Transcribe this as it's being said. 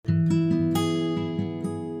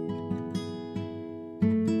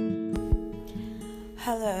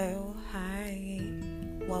Hello, hi,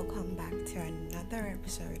 welcome back to another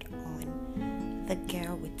episode on The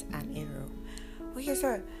Girl with an Arrow. Okay,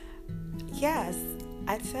 so yes,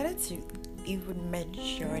 I decided to even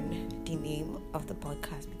mention the name of the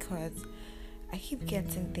podcast because I keep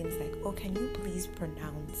getting things like, oh, can you please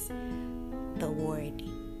pronounce the word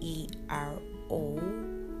E-R-O,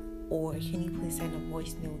 or can you please send a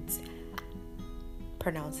voice note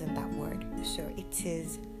pronouncing that word? So it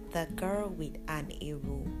is The Girl with an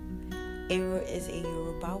Arrow. Arrow is a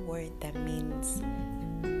Yoruba word that means,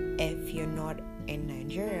 if you're not in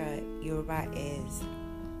Nigeria, Yoruba is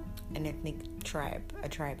an ethnic tribe, a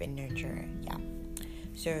tribe in Nigeria. Yeah.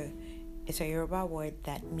 So it's a Yoruba word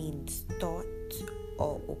that means thought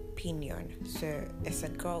or opinion. So it's a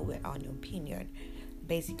girl with an opinion.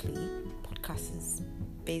 Basically, podcast is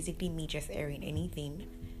basically me just airing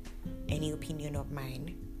any opinion of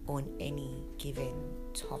mine on any given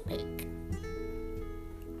topic.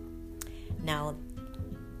 Now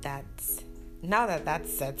that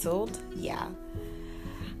that's settled, yeah,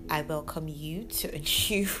 I welcome you to a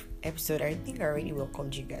new episode. I think I already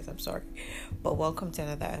welcomed you guys, I'm sorry, but welcome to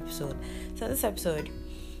another episode. So this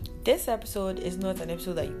episode is not an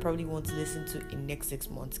episode that you probably want to listen to in next 6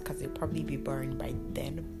 months because it'll probably be boring by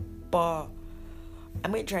then, but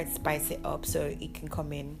I'm going to try to spice it up so it can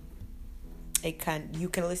come in. You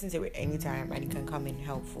can listen to it anytime and it can come in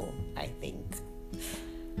helpful, I think.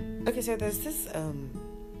 Okay, so there's this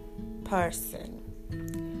person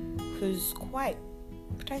who's quite,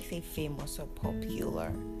 would I say famous or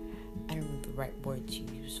popular? I don't know the right word to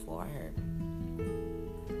use for her.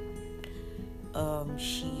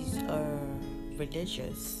 She's a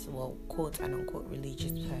religious, well, quote and unquote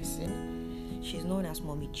religious person. She's known as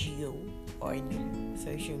Mommy Gio or in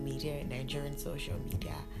social media, Nigerian social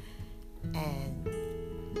media. And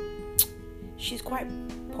she's quite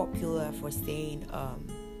popular for saying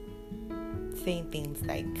things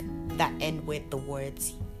like that end with the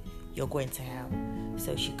words "you're going to hell."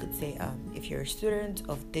 So she could say, if you're a student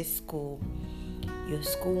of this school, your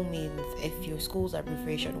school means, if your school's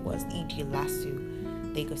abbreviation was E.D. Lasso,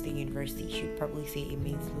 Lagos State University, she'd probably say it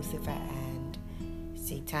means Lucifer and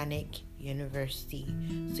Satanic University.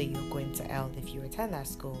 So you're going to hell if you attend that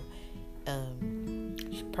school.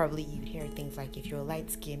 Probably you'd hear things like, if you're a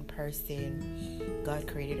light-skinned person, God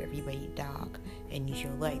created everybody dark, and if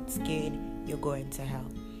you're light-skinned, you're going to hell.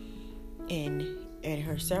 In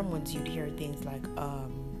her sermons, you'd hear things like,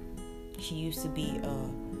 she used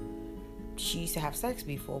to have sex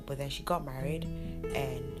before, but then she got married,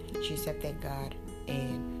 and she accepted God,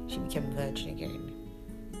 and she became a virgin again.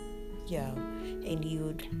 Yeah, and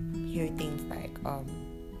you'd hear things like,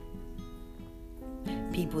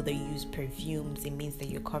 people that use perfumes, it means that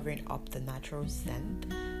you're covering up the natural scent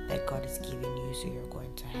that God is giving you, so you're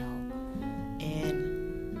going to hell.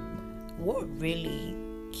 And what really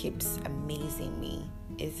keeps amazing me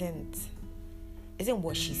isn't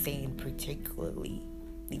what she's saying particularly.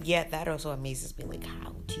 Yeah, that also amazes me, like,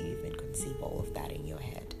 how do you even conceive all of that in your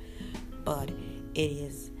head? But it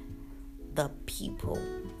is the people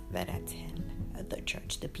that attend the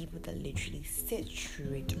church, the people that literally sit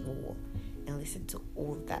through it all and listen to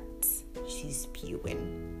all that she's spewing.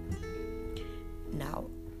 Now,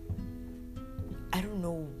 I don't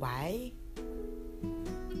know why,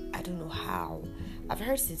 I don't know how. I've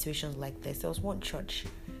heard situations like this. There was one church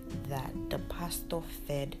that the pastor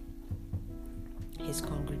fed his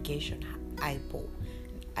congregation IPO.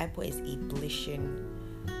 IPO is a bleaching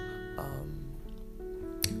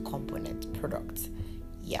component product.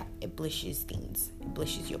 Yeah, it bleaches things. It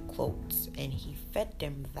bleaches your clothes. And he fed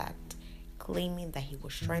them that, claiming that he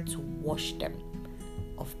was trying to wash them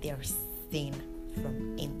of their sin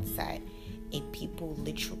from inside. And people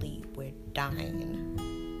literally were dying.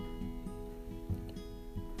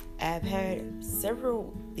 I've heard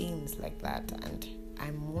several things like that, and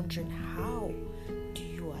I'm wondering, how do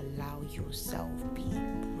you allow yourself be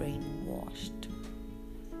brainwashed?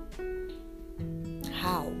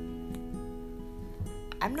 How?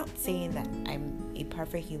 I'm not saying that I'm a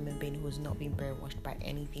perfect human being who's not been brainwashed by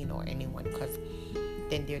anything or anyone, because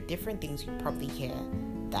then there are different things you probably hear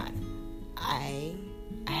that I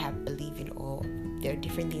have believed in, or there are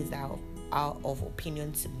different things that are of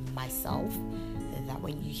opinion to myself, and that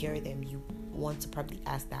when you hear them, you want to probably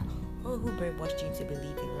ask that, oh, who brainwashed you to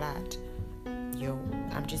believe in that?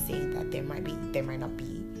 I'm just saying that there might not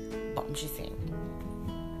be, but I'm just saying.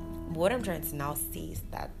 What I'm trying to now say is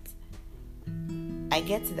that I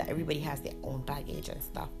get to that everybody has their own baggage and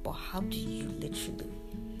stuff, but how do you literally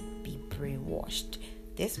be brainwashed?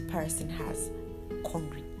 This person has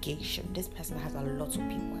congregated congregation. This person has a lot of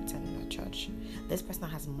people attending a church. This person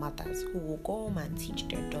has mothers who will go home and teach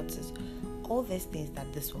their daughters all these things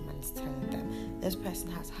that this woman is telling them. This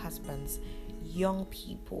person has husbands, young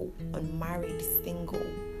people, unmarried, single,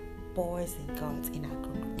 boys and girls in our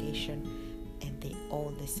congregation, and they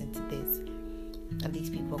all listen to this. And these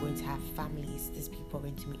people are going to have families. These people are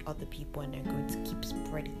going to meet other people, and they're going to keep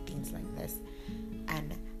spreading things like this.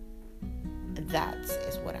 And that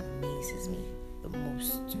is what amazes me the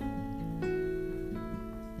most.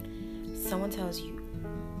 Someone tells you,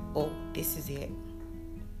 oh, this is it.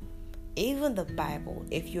 Even the Bible,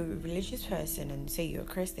 if you're a religious person and say you're a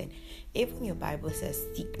Christian, even your Bible says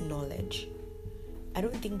seek knowledge. I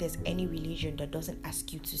don't think there's any religion that doesn't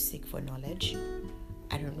ask you to seek for knowledge.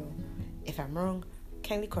 I don't know. If I'm wrong,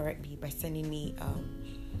 kindly correct me by sending me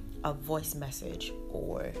a voice message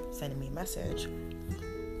or sending me a message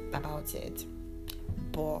about it.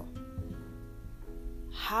 But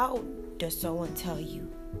how does someone tell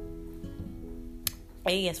you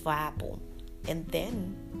A is for apple, and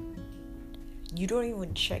then you don't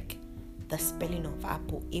even check the spelling of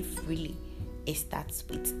apple if really it starts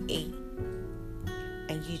with A,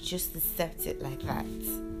 and you just accept it like that?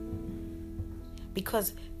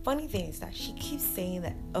 Because funny thing is that she keeps saying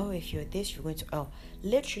that, oh, if you're this, you're going to L.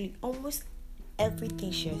 Literally, almost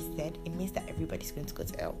everything she has said, it means that everybody's going to go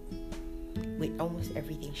to L. With almost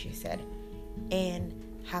everything she said. And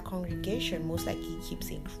her congregation most likely keeps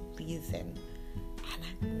increasing. And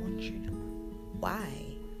I'm wondering why.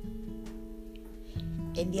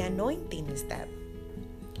 And the annoying thing is that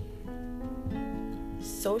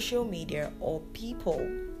social media or people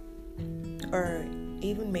are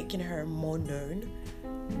even making her more known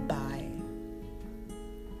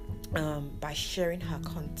by sharing her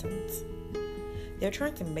content. They're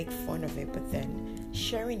trying to make fun of it, but then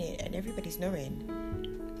sharing it and everybody's knowing,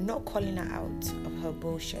 not calling her out of her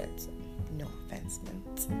bullshit. No offense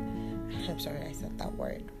meant. I'm sorry I said that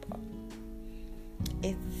word, but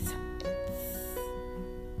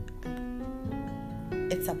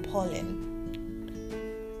it's appalling,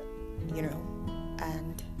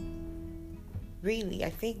 and really I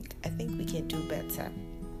think we can do better.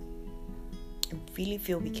 I really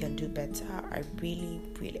feel we can do better. I really,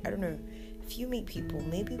 I don't know, if you meet people,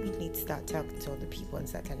 maybe we need to start talking to other people and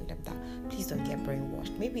start telling them that please don't get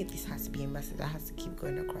brainwashed. Maybe this has to be a message that has to keep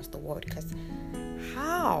going across the world, because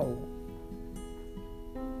how?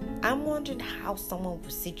 I'm wondering how someone will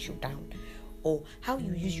sit you down, or how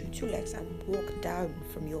you use your 2 legs and walk down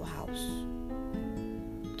from your house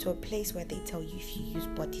to a place where they tell you if you use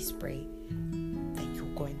body spray then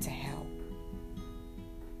you're going to hell.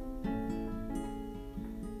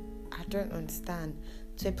 I don't understand.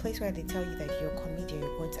 To a place where they tell you that if you're a comedian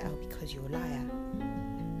you're going to hell because you're a liar.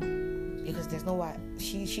 Because there's no way,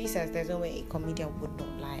 she says there's no way a comedian would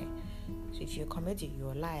not lie. So if you're a comedian,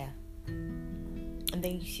 you're a liar. And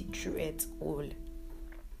then you see through it all.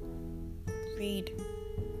 Read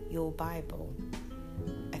your Bible.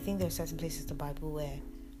 I think there are certain places in the Bible where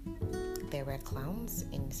there were clowns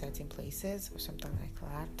in certain places or something like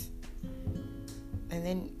that. And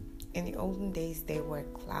then in the olden days there were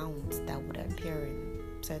clowns that would appear in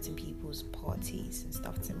certain people's parties and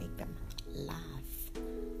stuff to make them laugh.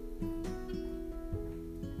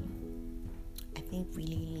 I think we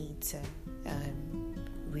really need to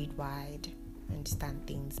read wide, understand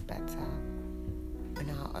things better on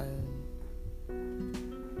our own.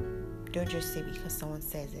 Don't just say because someone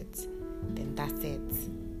says it, then that's it.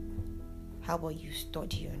 How about you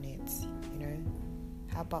study on it,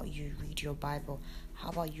 How about you read your Bible? How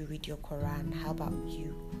about you read your Quran? How about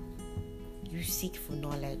you seek for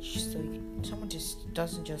knowledge? So someone just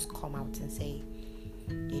doesn't just come out and say,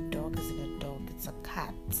 a dog isn't a dog, it's a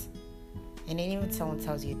cat. And then even someone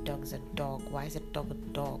tells you a dog is a dog, why is a dog a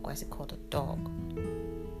dog? Why is it called a dog?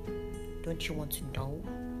 Don't you want to know?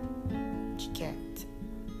 What you get?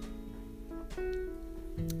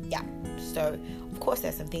 Yeah, so of course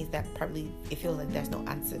there's some things that probably it feels like there's no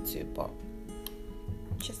answer to, but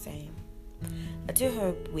just saying. I do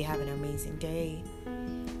hope we have an amazing day.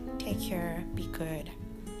 Take care, be good,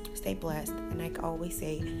 stay blessed, and like I always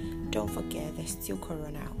say, don't forget there's still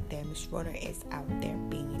corona out there. Miss Rona is out there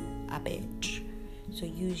being a bitch. So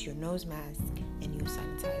use your nose mask and use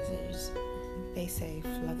sanitizers. Stay safe,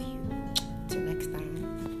 love you. Till next time.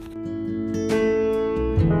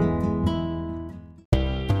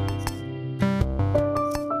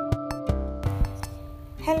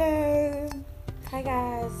 Hello, hi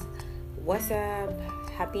guys, what's up?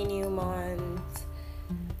 Happy new month.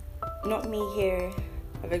 Not me here.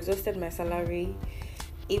 I've exhausted my salary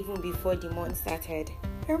even before the month started.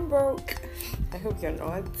 I'm broke. I hope you're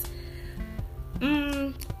not.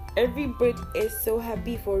 Everybody is so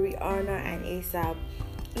happy for Rihanna and ASAP.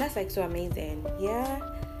 That's like so amazing. Yeah,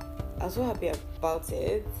 I was so happy about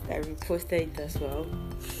it. I reposted it as well.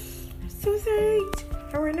 I'm so sorry.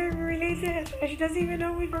 And we're not even related. And she doesn't even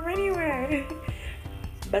know me from anywhere.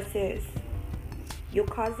 But sis, your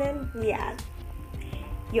cousin, yeah,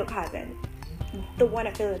 your cousin, the one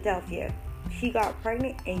at Philadelphia, she got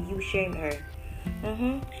pregnant and you shamed her.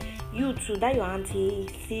 You too, that your auntie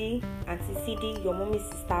CD, your mommy's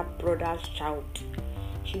sister, brother's child.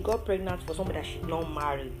 She got pregnant for somebody that she not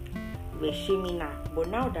married. You were shaming her. But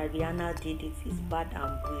now that Rihanna did it, it's bad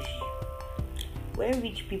and bushy. When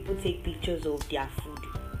rich people take pictures of their food,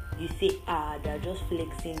 you say, they're just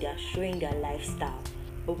flexing, they're showing their lifestyle.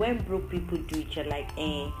 But when broke people do it, you're like,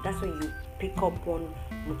 that's when you pick up one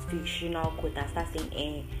motivational quote and start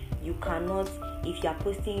saying, you cannot, if you're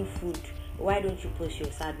posting food, why don't you post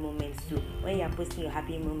your sad moments too? When you're posting your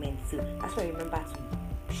happy moments too? That's why I remember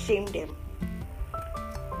to shame them.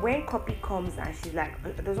 When copy comes and she's like,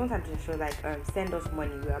 there's one time she was like, send us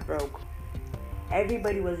money, we are broke.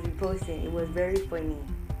 Everybody was reposting, it was very funny.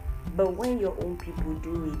 But when your own people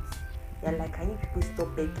do it, you're like, can you people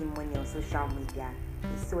stop begging money on social media?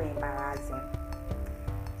 It's so embarrassing.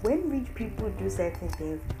 When rich people do certain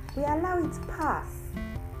things, we allow it to pass.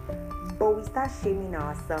 But we start shaming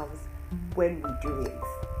ourselves when we do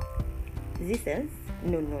it. Is this sense?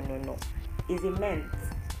 No. Is it meant?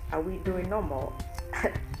 Are we doing normal?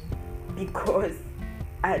 Because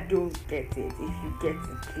I don't get it. If you get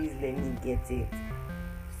it, please let me get it,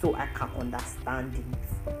 so I can understand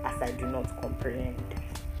it, as I do not comprehend.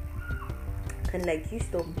 Can you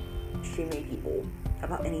stop shaming people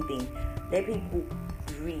about anything? Let people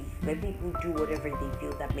breathe. Let people do whatever they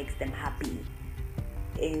feel that makes them happy.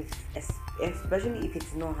 Especially if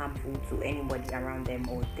it's not harmful to anybody around them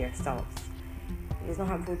or themselves. If it's not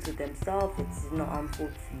harmful to themselves, it's not harmful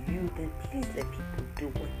to you, then please let people do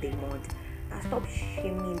what they want and stop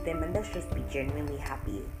shaming them, and let's just be genuinely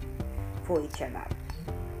happy for each other.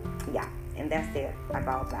 Yeah, and that's it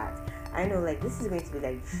about that. I know this is going to be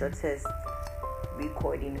the shortest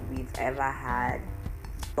recording we've ever had,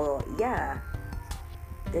 but yeah,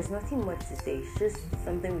 there's nothing much to say. It's just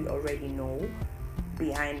something we already know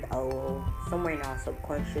behind somewhere in our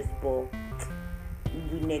subconscious, but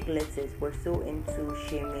we neglect it. We're so into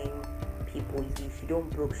shaming people. If you don't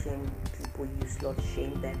broke shame people, you slut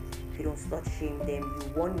shame them. If you don't slut shame them,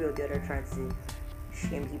 you one way or the other try to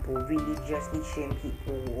shame people, religiously shame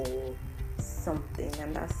people or something,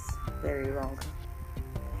 and that's very wrong.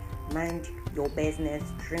 Mind your business,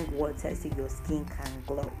 drink water so your skin can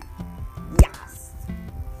glow. Yes.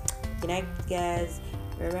 Good night, guys.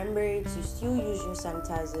 Remember to still use your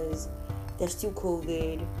sanitizers. There's still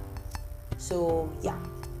COVID. So, yeah.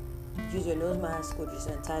 Use your nose mask, with your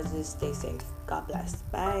sanitizers. Stay safe. God bless.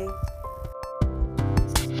 Bye.